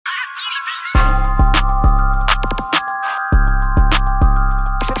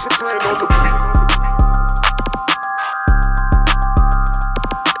trend on the beat.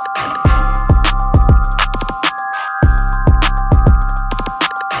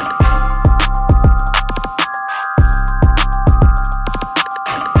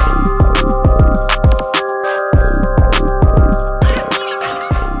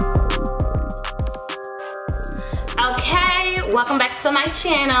 Welcome back to my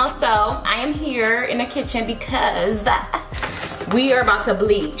channel. So I am here in the kitchen because we are about to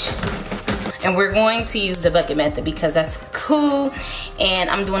bleach, and we're going to use the bucket method because that's cool, and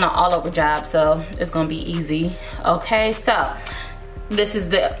I'm doing an all over job, so it's gonna be easy. Okay, so this is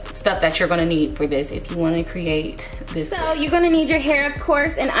the stuff that you're gonna need for this if you want to create this. So you're gonna need your hair, of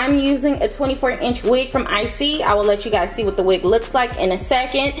course, and I'm using a 24-inch wig from Isee. I will let you guys see what the wig looks like in a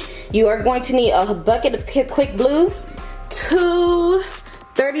second. You are going to need a bucket of quick blue, 2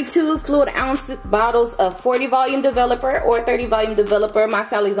 32 fluid ounce bottles of 40 volume developer or 30 volume developer. My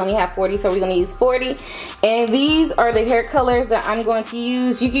Sally's only have 40, so we're gonna use 40. And these are the hair colors that I'm going to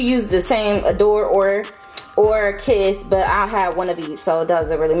use. You can use the same Adore or Kiss, but I have one of each, so it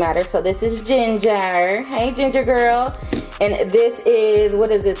doesn't really matter. So this is Ginger. Hey, Ginger girl. And this is,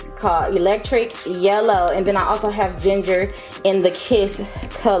 what is this called? Electric Yellow. And then I also have Ginger in the Kiss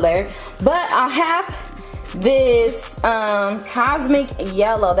color. But I have this cosmic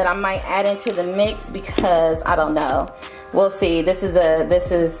yellow that I might add into the mix because I don't know. We'll see. This is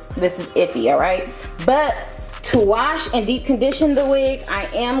iffy, all right? But to wash and deep condition the wig, I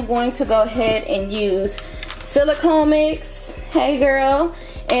am going to go ahead and use silicone mix. Hey girl.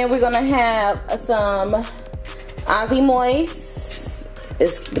 And we're gonna have some Isee Moist.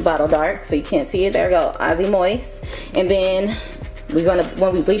 It's the bottle dark, so you can't see it. There we go, Isee Moist. And then we're gonna,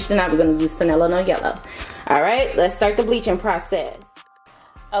 when we bleach tonight, we're gonna use Vanilla No Yellow. All right, let's start the bleaching process.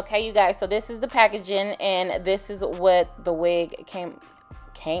 Okay, you guys, so this is the packaging, and this is what the wig came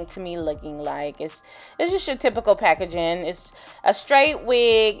to me looking like. It's just your typical packaging. It's a straight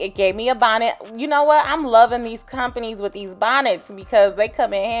wig. It gave me a bonnet. You know what? I'm loving these companies with these bonnets because they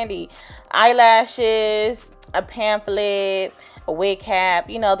come in handy. Eyelashes, a pamphlet, a wig cap,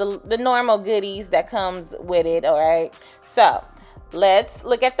 you know, the normal goodies that comes with it, all right? So let's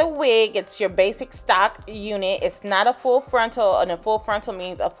look at the wig. It's your basic stock unit. It's not a full frontal, and a full frontal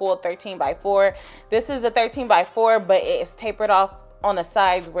means a full 13x4. This is a 13x4, but it's tapered off on the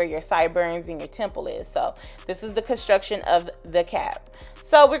sides where your sideburns and your temple is. So this is the construction of the cap.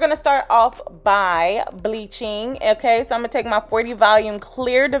 So we're gonna start off by bleaching. Okay, so I'm gonna take my 40 volume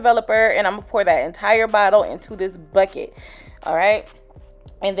clear developer, and I'm gonna pour that entire bottle into this bucket. All right.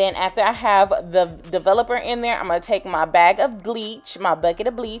 And then after I have the developer in there, I'm going to take my bag of bleach, my bucket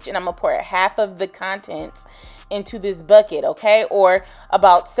of bleach, and I'm going to pour half of the contents into this bucket, okay? Or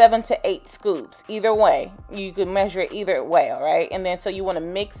about 7 to 8 scoops. Either way. You can measure it either way, all right? And then so you want to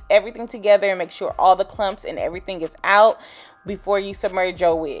mix everything together and make sure all the clumps and everything is out before you submerge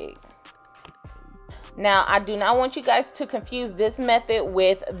your wig. Now, I do not want you guys to confuse this method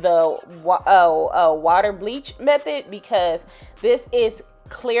with the water bleach method, because this is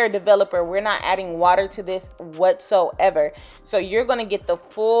clear developer. We're not adding water to this whatsoever. So you're going to get the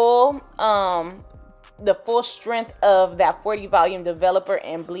full strength of that 40 volume developer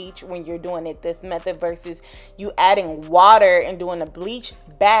and bleach when you're doing it this method, versus you adding water and doing a bleach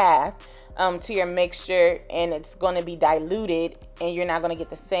bath to your mixture, and it's going to be diluted, and you're not going to get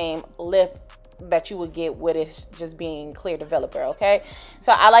the same lift that you would get with it just being clear developer. Okay,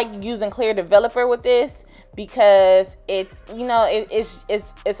 so I like using clear developer with this because it's, you know, it's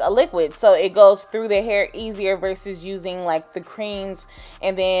a liquid, so it goes through the hair easier versus using like the creams,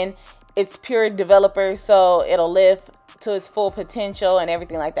 and then it's pure developer, so it'll lift to its full potential and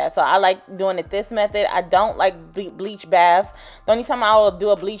everything like that. So I like doing it this method. I don't like bleach baths. The only time I will do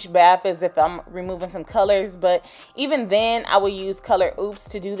a bleach bath is if I'm removing some colors, but even then I will use color oops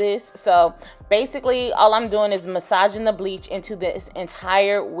to do this. So basically all I'm doing is massaging the bleach into this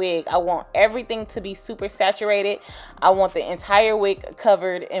entire wig. I want everything to be super saturated. I want the entire wig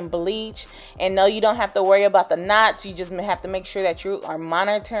covered in bleach. And no, you don't have to worry about the knots. You just have to make sure that you are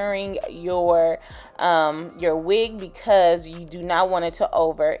monitoring your wig, because you do not want it to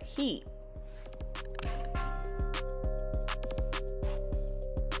overheat.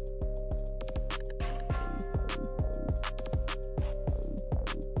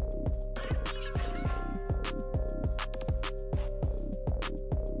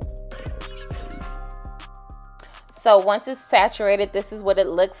 So once it's saturated, this is what it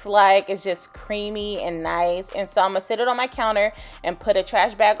looks like. It's just creamy and nice. And so I'm gonna sit it on my counter and put a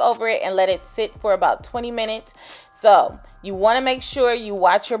trash bag over it and let it sit for about 20 minutes. So you want to make sure you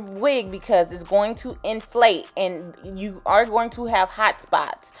watch your wig because it's going to inflate and you are going to have hot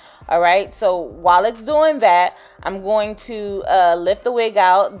spots. All right, so while it's doing that, I'm going to lift the wig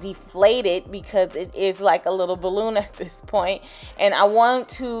out, deflate it because it is like a little balloon at this point, and I want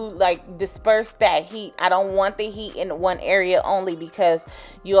to like disperse that heat. I don't want the heat in one area only because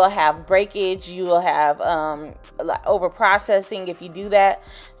you'll have breakage, you'll have over processing if you do that.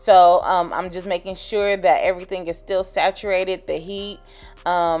 So I'm just making sure that everything is still saturated, the heat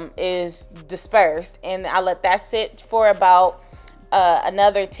is dispersed, and I let that sit for about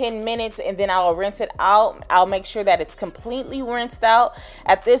another 10 minutes, and then I'll rinse it out. I'll make sure that it's completely rinsed out.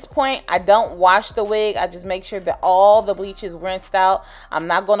 At this point, I don't wash the wig. I just make sure that all the bleach is rinsed out. I'm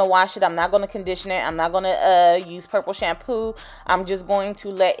not going to wash it. I'm not going to condition it. I'm not going to use purple shampoo. I'm just going to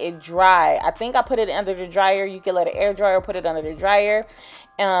let it dry. I think I put it under the dryer. You can let it air dry or put it under the dryer.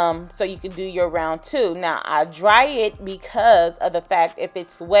 So you can do your round two. Now I dry it because of the fact if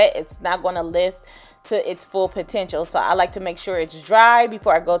it's wet, it's not going to lift to its full potential. So I like to make sure it's dry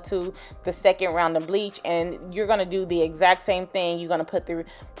before I go to the second round of bleach. And you're going to do the exact same thing. You're going to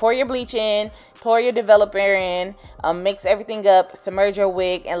pour your bleach in, pour your developer in, mix everything up, submerge your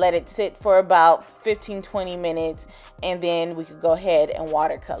wig, and let it sit for about 15-20 minutes, and then we could go ahead and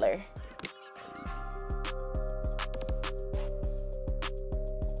watercolor.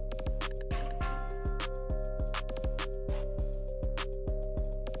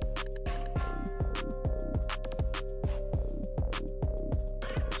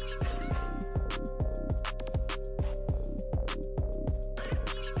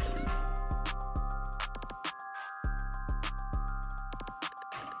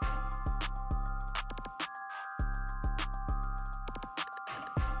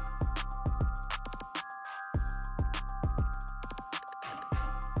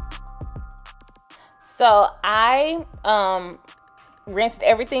 So I rinsed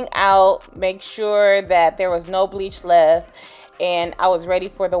everything out, make sure that there was no bleach left, and I was ready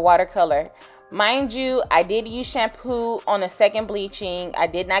for the watercolor. Mind you, I did use shampoo on the second bleaching. I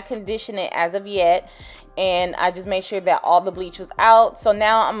did not condition it as of yet, and I just made sure that all the bleach was out. So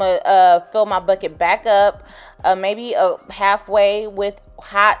now I'm gonna fill my bucket back up, maybe halfway with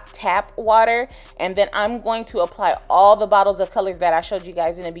hot tap water, and then I'm going to apply all the bottles of colors that I showed you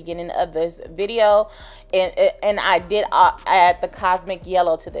guys in the beginning of this video. And I did add the cosmic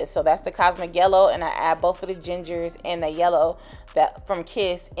yellow to this. So that's the cosmic yellow, and I add both of the gingers and the yellow that from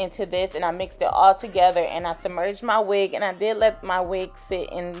Kiss into this, and I mixed it all together, and I submerged my wig, and I did let my wig sit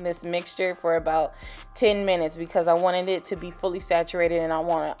in this mixture for about 10 minutes because I wanted it to be fully saturated and I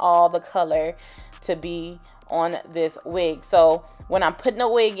wanted all the color to be on this wig. So when I'm putting the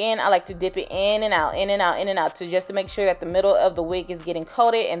wig in, I like to dip it in and out, in and out, in and out, just to make sure that the middle of the wig is getting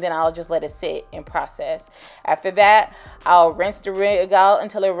coated, and then I'll just let it sit and process. After that, I'll rinse the wig out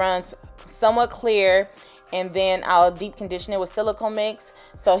until it runs somewhat clear, and then I'll deep condition it with silicone mix.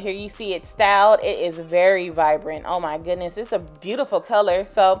 So here you see it styled. It is very vibrant. Oh my goodness, it's a beautiful color.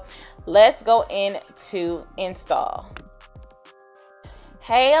 So let's go into install.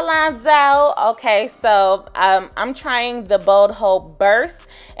 Hey Alonzo. Okay, so I'm trying the Boldhold Burst,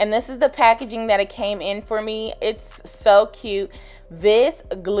 and this is the packaging that it came in for me. It's so cute. This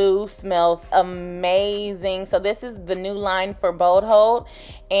glue smells amazing. So this is the new line for Boldhold,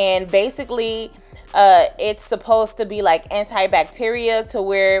 and basically it's supposed to be like antibacterial, to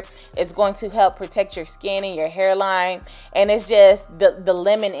where it's going to help protect your skin and your hairline. And it's just the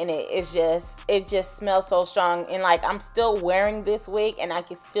lemon in it is it just smells so strong. And like, I'm still wearing this wig and I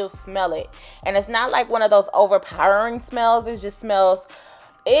can still smell it, and it's not like one of those overpowering smells.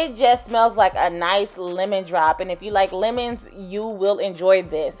 It just smells like a nice lemon drop. And if you like lemons, you will enjoy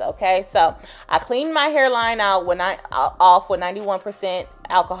this. Okay, so I cleaned my hairline out off with 91%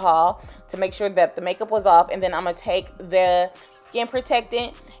 alcohol to make sure that the makeup was off, and then I'm gonna take the skin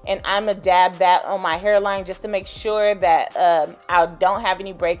protectant and I'm gonna dab that on my hairline just to make sure that I don't have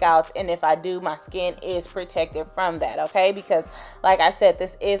any breakouts, and if I do, my skin is protected from that. Okay, because like I said,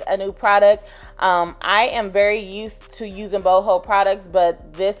 this is a new product. I am very used to using Boldhold products,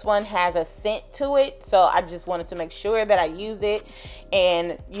 but this one has a scent to it, so I just wanted to make sure that I used it.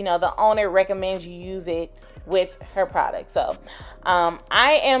 And you know, the owner recommends you use it with her product. So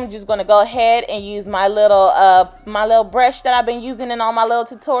I am just gonna go ahead and use my little brush that I've been using in all my little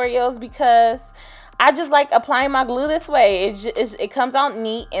tutorials, because I just like applying my glue this way. It comes out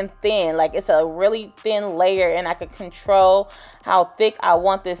neat and thin, like it's a really thin layer, and I can control how thick I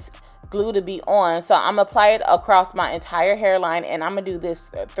want this glue to be on. So I'm gonna apply it across my entire hairline, and I'm gonna do this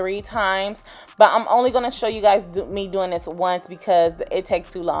 3 times, but I'm only gonna show you guys me doing this once because it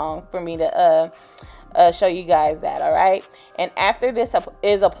takes too long for me to show you guys that. All right, and after this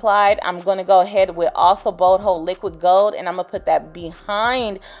is applied, I'm going to go ahead with also Boldhold liquid gold, and I'm going to put that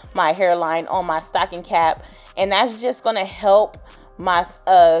behind my hairline on my stocking cap, and that's just going to help my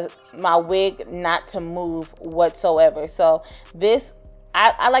my wig not to move whatsoever. So this,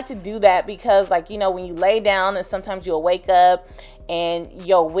 I like to do that because, like, you know, when you lay down and sometimes you'll wake up and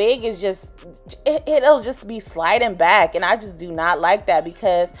your wig is just, it'll just be sliding back, and I just do not like that,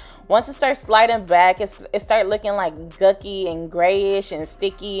 because once it starts sliding back, it start looking like gucky and grayish and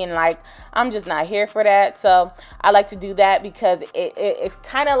sticky, and like, I'm just not here for that. So I like to do that because it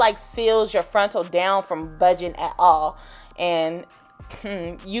kind of like seals your frontal down from budging at all, and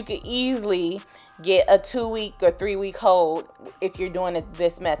you could easily get a 2-week or 3-week hold if you're doing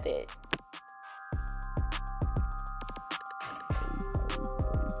this method.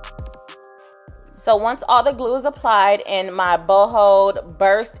 So once all the glue is applied and my Boldhold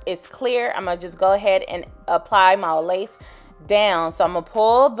burst is clear, I'm gonna just go ahead and apply my lace down. So I'm gonna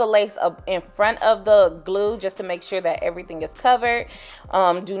pull the lace up in front of the glue just to make sure that everything is covered.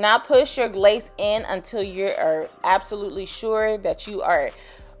 Do not push your lace in until you are absolutely sure that you are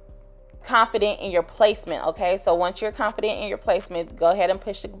confident in your placement. Okay, so once you're confident in your placement, go ahead and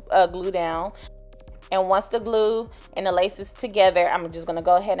push the glue down. And once the glue and the lace is together, I'm just gonna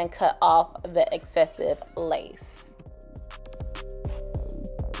go ahead and cut off the excessive lace.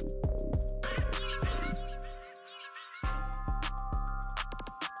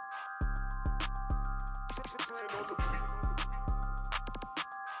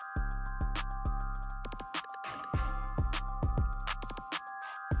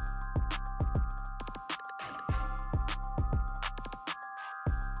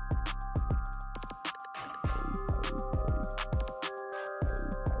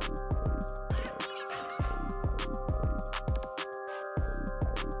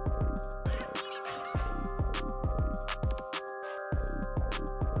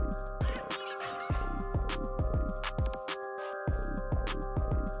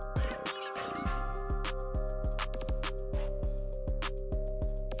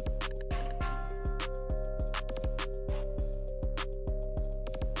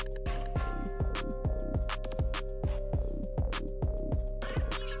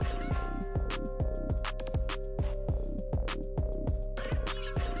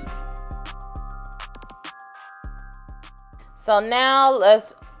 So now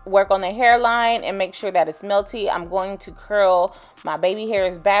let's work on the hairline and make sure that it's melty. I'm going to curl my baby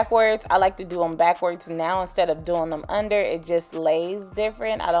hairs backwards. I like to do them backwards now instead of doing them under. It just lays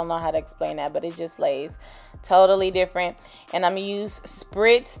different. I don't know how to explain that, but it just lays totally different. And I'm gonna use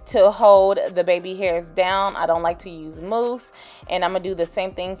spritz to hold the baby hairs down. I don't like to use mousse. And I'm gonna do the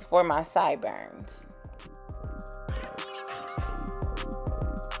same things for my sideburns.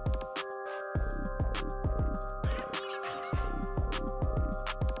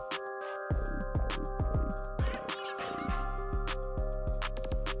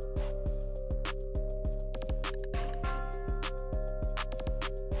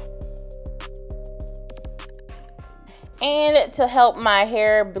 And to help my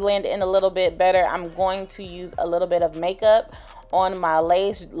hair blend in a little bit better, I'm going to use a little bit of makeup on my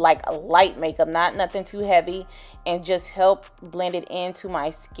lace, like a light makeup, not nothing too heavy, and just help blend it into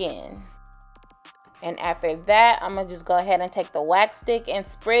my skin. And after that, I'm gonna just go ahead and take the wax stick and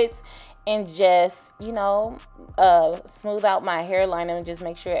spritz and just, you know, smooth out my hairline and just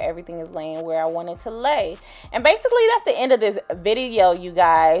make sure everything is laying where I want it to lay. And basically that's the end of this video, you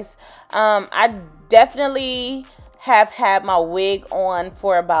guys. I definitely have had my wig on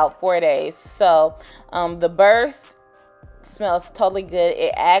for about 4 days. So the burst smells totally good.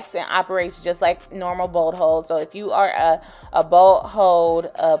 It acts and operates just like normal Boldhold. So if you are a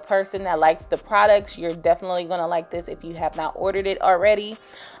Boldhold person that likes the products, you're definitely gonna like this if you have not ordered it already.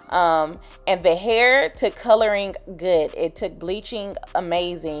 And the hair took coloring good. It took bleaching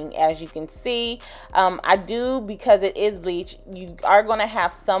amazing, as you can see. I do, because it is bleach, you are gonna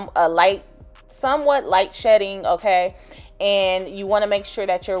have some somewhat light shedding, okay? And you want to make sure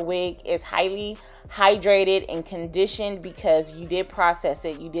that your wig is highly hydrated and conditioned, because you did process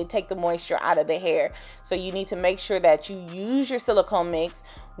it. You did take the moisture out of the hair. So you need to make sure that you use your silicone mix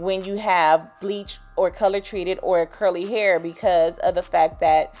when you have bleach or color treated or curly hair, because of the fact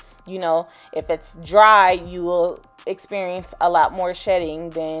that, you know, if it's dry, you will experience a lot more shedding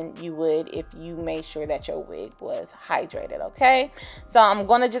than you would if you made sure that your wig was hydrated. Okay, so I'm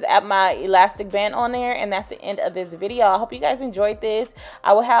gonna just add my elastic band on there, and that's the end of this video. I hope you guys enjoyed this.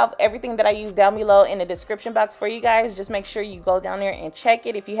 I will have everything that I use down below in the description box for you guys. Just make sure you go down there and check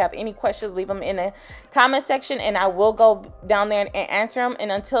it. If you have any questions, leave them in the comment section and I will go down there and answer them.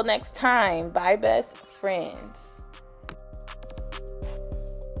 And until next time, bye best friends.